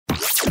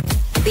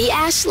The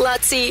Ash,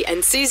 Lutzi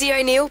and Susie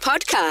O'Neill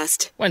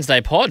podcast. Wednesday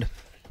pod.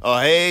 Oh,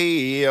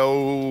 hey,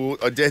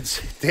 dead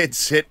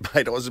set,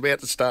 mate. I was about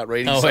to start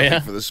reading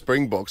something for the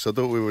Springboks. I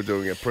thought we were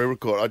doing a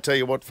pre-record. I tell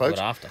you what, folks,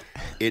 After.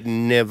 it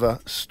never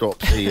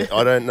stops here.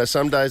 I don't know.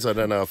 Some days I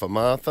don't know if I'm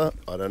Martha.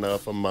 I don't know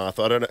if I'm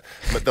Martha. I don't know.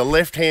 But the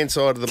left-hand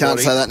side of the Can't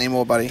body say that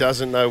anymore, buddy.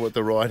 doesn't know what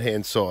the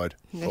right-hand side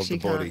Yes, of the you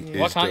body can't, is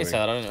yeah. Why can't you doing. say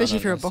that? I don't Especially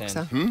if you're a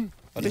understand. boxer. You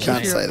Especially can't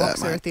if you're say a that,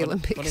 boxer mate. at the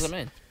Olympics. What does it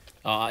mean?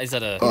 Is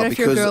that a... You know, if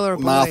you're a girl or a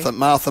boy.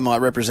 Martha might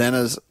represent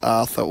as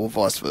Arthur or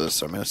vice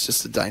versa. I mean, it's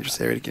just a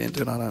dangerous area to get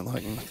into, and I don't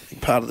like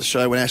being part of the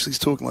show when Ashley's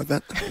talking like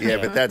that. Yeah,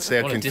 but that's how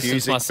I wanna distance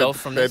confusing. myself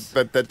from this.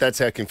 But that's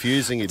how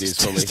confusing it is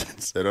for me.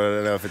 Distance. That I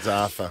don't know if it's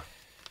Arthur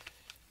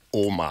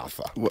or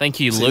Martha. Thank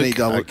you, So then he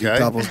Luke.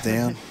 doubles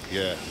down.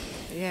 Yeah.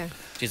 Yeah.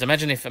 Jeez,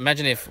 imagine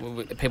if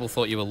people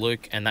thought you were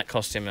Luke and that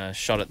cost him a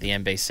shot at the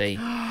NBC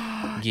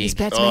He's gig.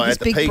 about to make his at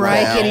the big peak.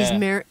 break Wow. in his At in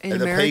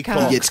the peak.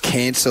 America He gets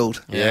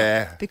cancelled.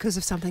 Yeah. because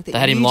of something that They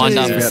had him you lined do.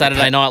 up for Yeah.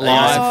 Saturday Night Oh,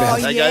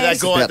 Live. They go, that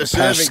yes. guy About at the to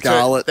pass serving,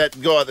 Scarlett.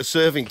 that guy at the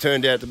serving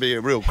turned out to be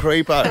a real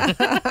creepo.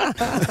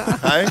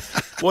 Hey,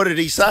 what did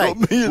he say? not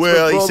me, it's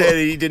Well, my he brother. said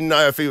he didn't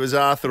know if he was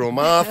Arthur or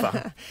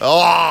Martha.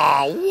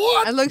 Oh,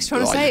 what? And Luke's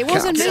trying to Oh, say you it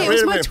wasn't can't me, Get it was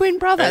rid of my him. twin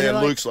brother. And They're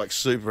then like, Luke's like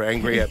super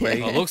angry at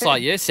me. Oh, looks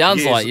like you.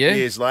 Sounds like you.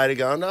 Years later,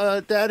 going,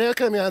 "No, Dad, how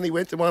come you only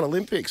went to one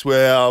Olympics?"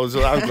 Well, I was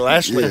with Uncle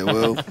Ashley. Yeah,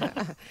 well,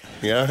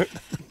 You know.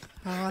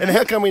 And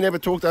how come we never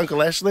talked to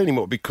Uncle Ashley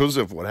anymore? Because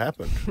of what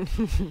happened.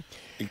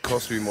 It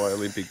cost me my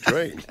Olympic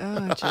dream. oh,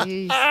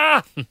 jeez.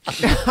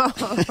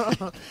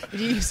 Do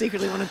you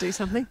secretly want to do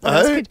something?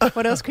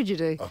 What else could you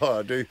do? Oh,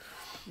 I do.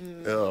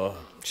 Oh,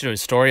 Should do a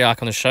story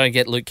arc on the show.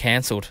 Get Luke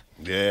cancelled.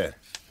 yeah.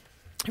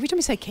 Every time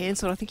you say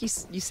cancelled, I think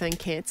you're saying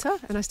cancer,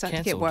 and I start to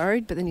get Cancelled.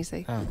 worried, but then you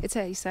say, Oh. it's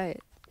how you say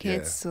it. Yeah.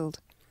 Cancelled.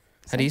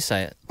 How do you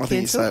say it? I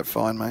think you say Cancel? it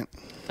fine, mate.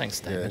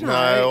 Thanks, Yeah. David. No,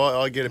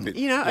 No. I get a bit.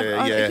 You know,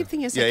 I keep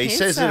thinking it's yeah, a he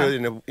says cancer.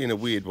 it in a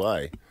weird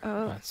way.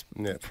 Oh, It's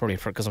Yeah. probably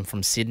because I'm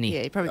from Sydney.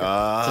 yeah, you probably It's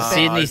got a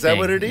Sydney is that thing.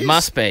 what it is?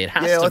 Must be. It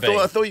has Yeah, to I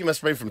be. thought you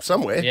must be from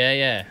somewhere. Yeah,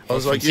 yeah. I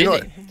was From like,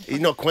 Sydney. you're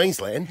not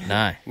Queensland.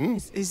 No.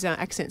 his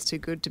accent's too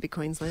good to be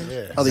Queensland.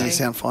 Yeah. I think you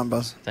sound fine,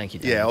 Buzz. Thank you,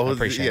 David. Yeah, I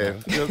appreciate yeah.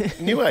 that.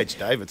 You know, New Age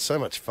David's so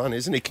much fun,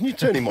 isn't he? Can you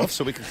turn him off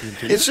so we can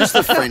continue? It's just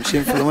the French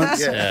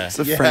influence. Yeah. It's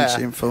the Yeah. French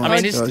influence. I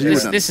mean, this, guys. You this,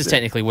 wouldn't this is understand.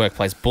 technically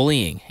workplace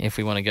bullying if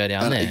we want to go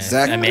down there.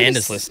 Exactly.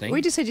 Amanda's listening.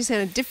 We just said you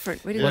sounded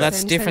different. We didn't Well, that's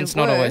say you different. It's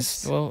not sounded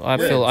always. worse. Well, I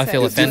Yeah.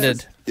 feel Sounds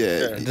offended. Yeah,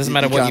 It doesn't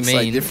matter what you can't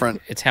say mean.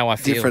 Different, It's how I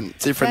feel. different,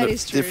 That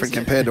is true, different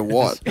isn't it? compared to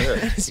what?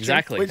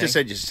 Exactly. We just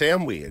said you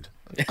sound weird.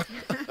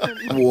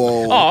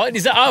 Whoa, Oh,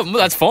 is that? Oh, well,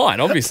 that's fine.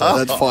 Obviously.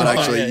 that's fine.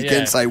 Actually, yeah, you yeah.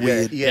 can say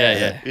weird.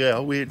 Yeah.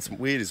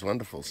 Weird is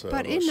wonderful. So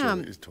But I'm not in sure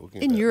what he's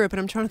talking in about. Europe, and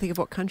I'm trying to think of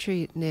what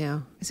country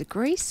now. Is it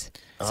Greece?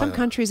 Oh, Some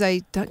countries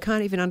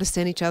can't even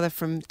understand each other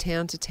from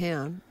town to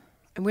town,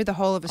 and we're the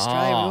whole of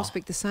Australia. We Oh. all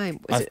speak the same.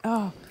 Is it?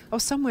 Oh,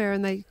 somewhere,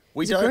 and they.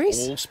 We is it don't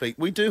Greece? all speak.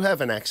 We do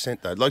have an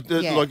accent though. Like,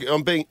 Yeah. like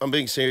I'm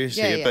being serious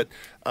Yeah, here. yeah.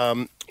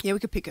 But Yeah, we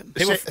could pick them.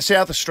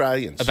 South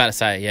Australians, About to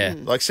say, yeah.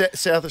 like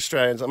South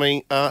Australians. I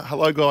mean,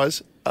 hello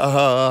guys.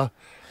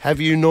 Have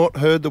you not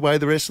heard the way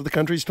the rest of the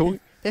country's talking?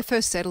 They're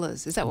first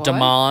settlers. Is that why?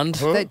 Demand.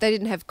 Huh? They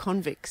didn't have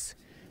convicts.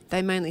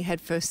 They mainly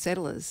had first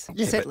settlers.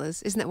 Yeah, but-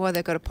 Settlers. Isn't that why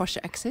they've got a posh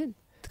accent?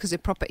 Because they're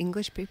proper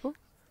English people.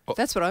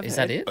 That's what I've Is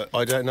heard. that it?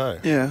 I don't know.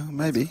 Yeah,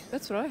 maybe.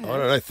 That's what I heard. I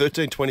don't know.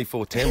 13,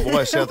 24, 10.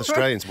 Why are South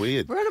Australians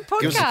weird? We're on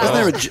a Give us a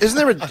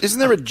podcast. bell. Isn't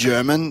there a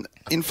German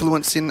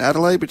influence in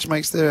Adelaide which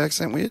makes their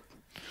accent weird?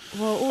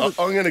 Well, all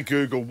the, I'm going to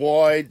Google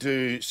why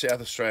do South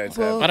Australians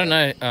Well, I don't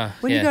know.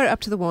 when yeah. you go up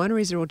to the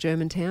wineries, they're all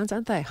German towns,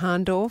 aren't they?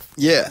 Harndorf.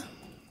 Yeah,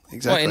 What,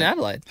 exactly. in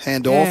Adelaide?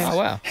 Hand off, Yeah. Oh,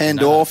 wow. hand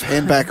No. off,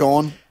 hand back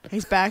on,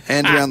 He's back.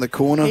 hand around the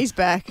corner. He's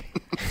back.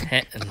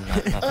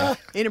 Nothing.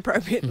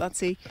 Inappropriate,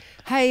 Lutzi.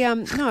 Hey,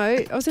 no,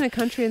 I was in a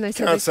country and they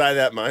said Can't say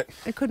that, mate.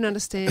 they couldn't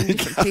understand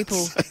different people.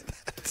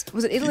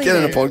 Was it Italy? Get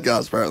in a there?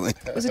 podcast, apparently.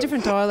 Was it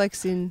different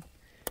dialects in?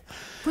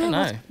 Where No.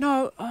 was-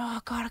 No.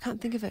 Oh God, I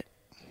can't think of it.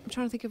 I'm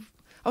trying to think of.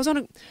 I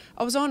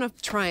was on a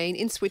train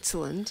in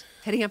Switzerland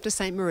heading up to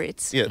St.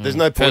 Moritz. Yeah, there's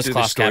no point First to this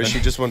class story. cabin. She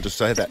just wanted to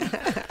say that.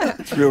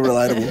 It's real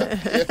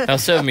relatable. They were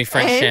serving me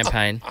French And-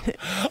 champagne.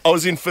 I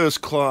was in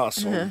first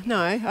class. No,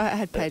 I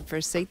had paid for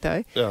a seat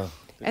though. Oh.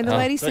 And the Oh.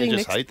 lady Don't you sitting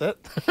just next, hate that?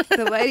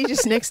 the lady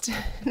just next.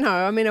 No,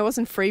 I mean I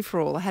wasn't free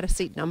for all. I had a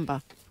seat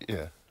number,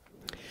 Yeah.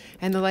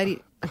 and the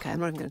lady. Okay, I'm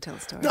not even going to tell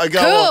the story. No, go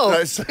cool. on.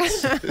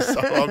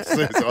 No, I'm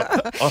serious.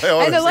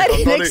 And the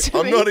lady I'm not, next to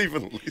I'm me- not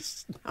even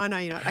listening. I know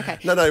you're not. Okay.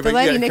 No, the but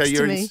lady yeah, next okay, to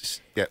you're me. in.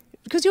 Yeah.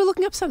 Because you're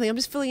looking up something. I'm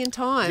just filling in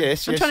time.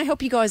 Yes, I'm yes. trying to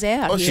help you guys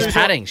out. Oh, here. Suze,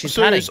 padding, she's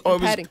Suze, padding.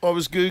 Padding. I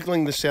was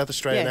Googling the South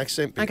Australian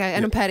accent bit. Okay,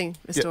 and Yeah. I'm padding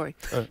the Yeah. story.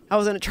 I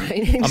was on a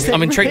train.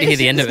 I'm intrigued to hear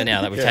the end of it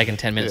now that we've taken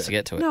 10 minutes to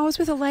get to it. No, I was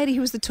with a lady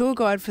who was the tour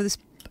guide for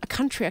a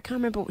country. I can't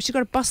remember. She's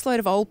got a busload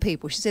of old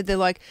people. She said they're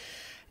like,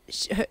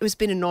 it was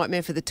been a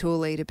nightmare for the tour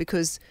leader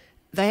because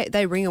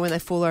they ring her when they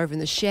fall over in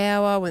the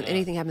shower, when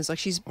anything happens. Like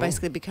she's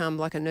basically become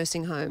like a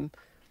nursing home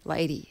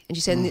lady. And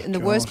she said, and the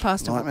worst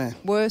God, nightmare.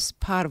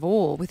 part of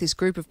all, with this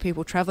group of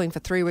people travelling for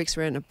 3 weeks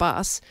around a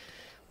bus,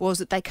 was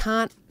that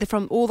they're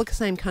from all the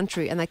same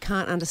country and they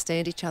can't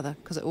understand each other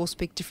because they all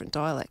speak different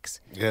dialects.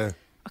 Yeah.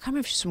 I can't remember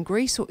if she's from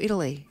Greece or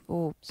Italy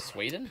or...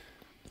 Sweden?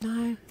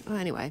 No. Oh,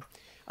 anyway,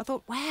 I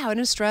thought, wow, in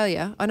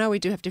Australia, I know we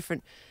do have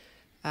different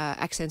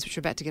accents, which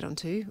we're about to get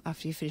onto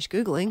after you finish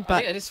Googling,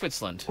 but it is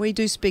Switzerland. we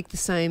do speak the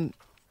same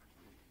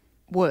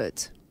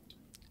words.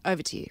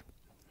 Over to you.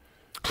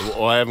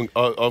 Well,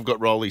 I've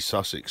got Rolly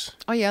Sussex.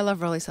 Oh, yeah, I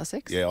love Rolly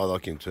Sussex. Yeah, I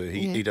like him too.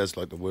 Yeah. He does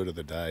like the word of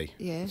the day.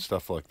 Yeah. And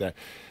stuff like that.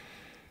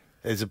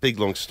 There's a big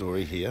long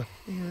story here.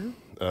 Yeah.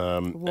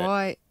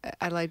 Why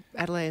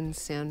Adelaideans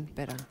sound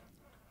better?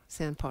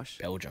 Sound posh?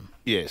 Belgium.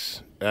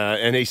 Yes,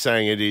 and he's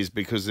saying it is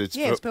because it's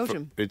Yeah, it's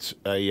Belgium. It's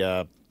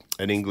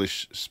an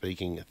English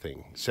speaking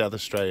thing. South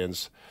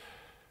Australians.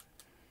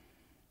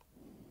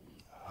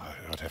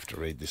 I'd have to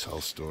read this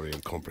whole story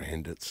and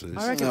comprehend it, Suze.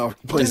 I reckon- No,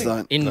 please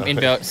don't.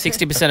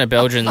 60% of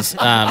Belgians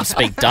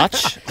speak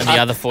Dutch, and the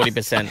other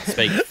 40%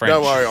 speak French.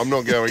 Don't worry, I'm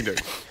not going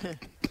to.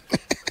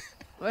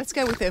 Let's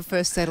go with their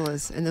first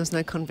settlers, and there was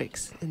no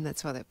convicts, and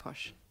that's why they're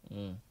posh.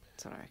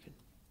 That's what I reckon.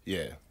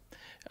 Yeah.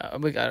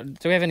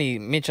 Do we have any,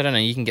 Mitch? I don't know.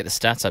 You can get the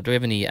stats up. Do we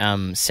have any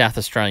South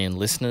Australian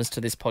listeners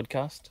to this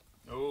podcast?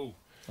 Oh,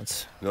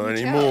 Let's. not Watch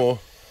anymore.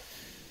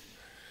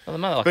 Well, the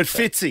mother. But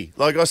Fitzy,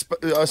 like I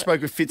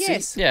spoke with Fitzy.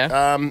 Yes.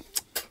 Yeah.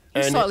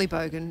 He's And slightly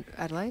bogan,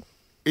 Adelaide.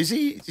 is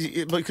he?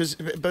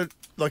 But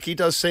like he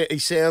does. He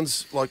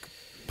sounds like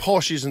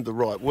posh isn't the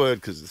right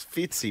word because it's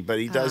Fitzy, but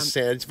he does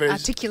sound. It's very.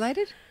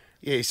 Articulated?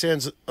 Yeah, he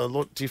sounds a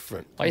lot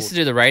different. I used to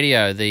do the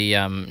radio, the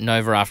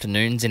Nova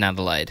Afternoons in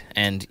Adelaide,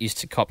 and used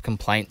to cop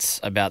complaints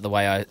about the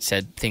way I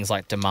said things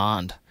like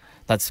demand.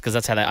 That's because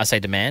that's how I say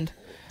demand,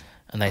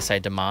 and they say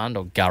demand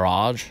or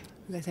garage.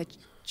 They say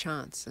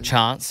chance. And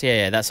Chance,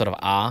 yeah, that sort of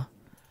R.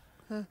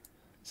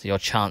 So your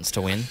chance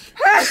to win.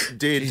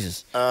 Did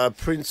Jesus.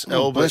 Prince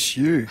Oh, Albert? bless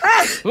you.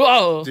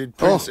 Whoa! Did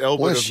Prince Oh, Albert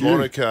bless of you.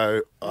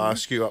 Monaco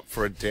ask you up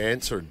for a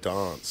dance or a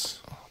dance?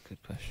 Oh,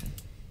 good question.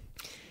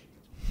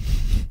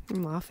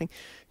 I'm laughing.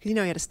 Because you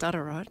know he had a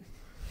stutter, right?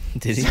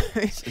 Did he?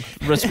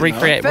 Just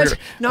recreate But-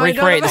 no,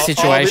 recreate no, the no.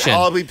 situation.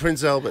 I'll be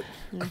Prince Albert.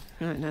 No,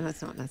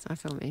 that's not. I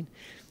feel mean.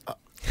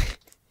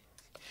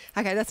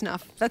 Okay, that's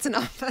enough. That's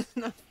enough. That's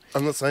enough.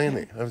 I'm not saying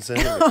it. I haven't said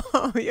it.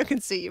 Oh, you can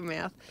see your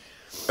mouth.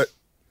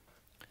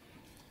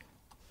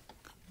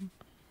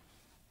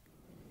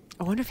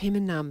 I wonder if him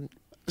and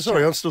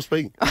Sorry, I'm still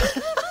speaking.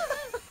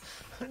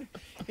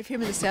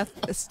 the South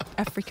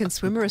African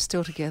swimmer are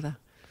still together.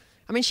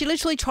 I mean, she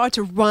literally tried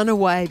to run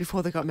away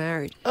before they got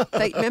married.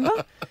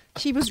 Remember?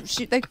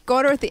 They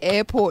got her at the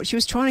airport. She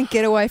was trying to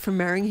get away from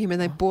marrying him, and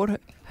they brought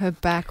her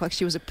back like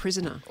she was a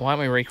prisoner. Why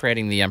aren't we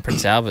recreating the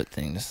Prince Albert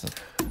thing? There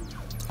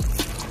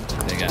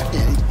you go.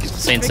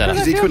 Scene setup.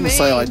 Because he couldn't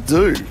say I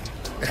do.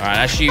 All right,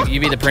 Ash, you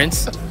be the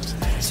prince.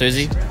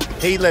 Susie.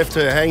 He left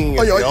her hanging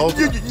at the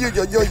altar. Hey,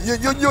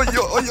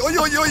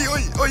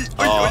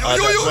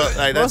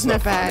 that's Wasn't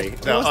not it bad?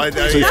 funny. No,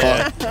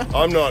 Wasn't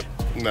I'm not.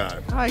 No,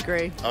 I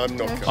agree. I'm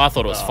not. I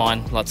thought it was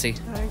fine, Lutzy.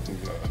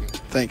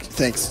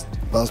 Thanks,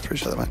 Buzz.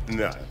 Appreciate that, mate.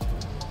 No.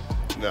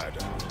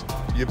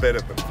 You're better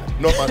than that.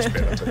 Not much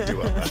better, but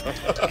you are.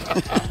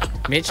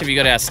 Mitch, have you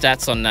got our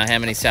stats on how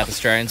many South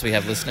Australians we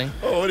have listening?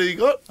 Oh, what do you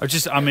got?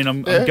 I'm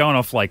going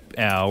off like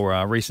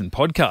our recent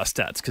podcast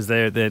stats because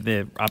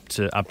they're up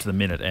to the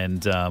minute,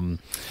 and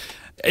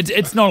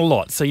it's not a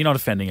lot, so you're not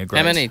offending a great.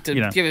 How many?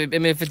 You know.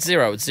 If it's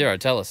zero, it's zero.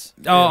 Tell us.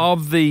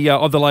 Of the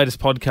latest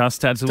podcast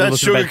stats, we're Don't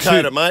looking at sugarcoat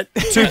it, about mate.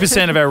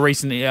 2% of our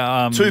recent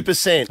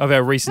 2% of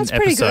our recent That's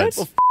pretty good.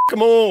 episodes.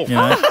 Come on. You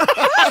know?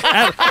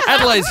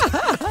 Adelaide's.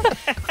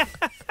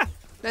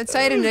 Don't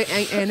say it in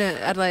an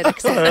Adelaide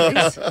accent,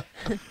 please.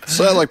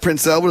 Say it like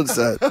Prince Albert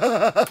said.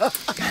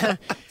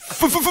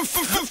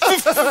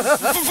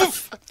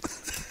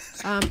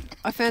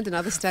 I found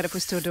another stat if we're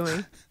still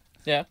doing.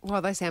 Yeah.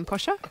 While they sound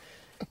posher.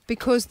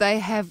 Because they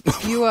have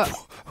fewer...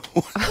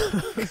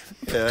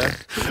 Yeah.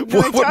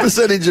 What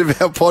percentage of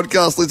our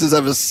podcast listeners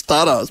have a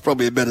stutter? It's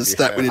probably a better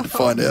stat we need to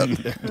find out.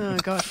 Oh,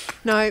 God.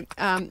 No,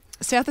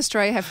 South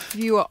Australia have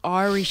fewer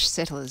Irish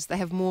settlers. They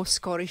have more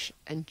Scottish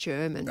and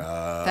German.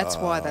 That's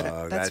why they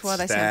don't, that's why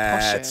they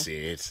sound posher. That's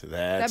it.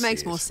 That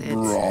makes more sense.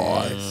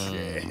 Right.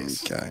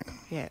 Yes. Okay.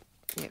 Yeah.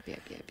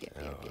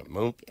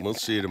 Yep. We'll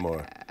see you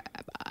tomorrow.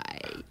 Bye.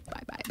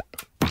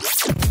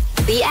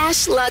 The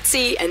Ash,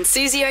 Lutzy and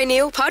Susie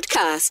O'Neill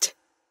podcast.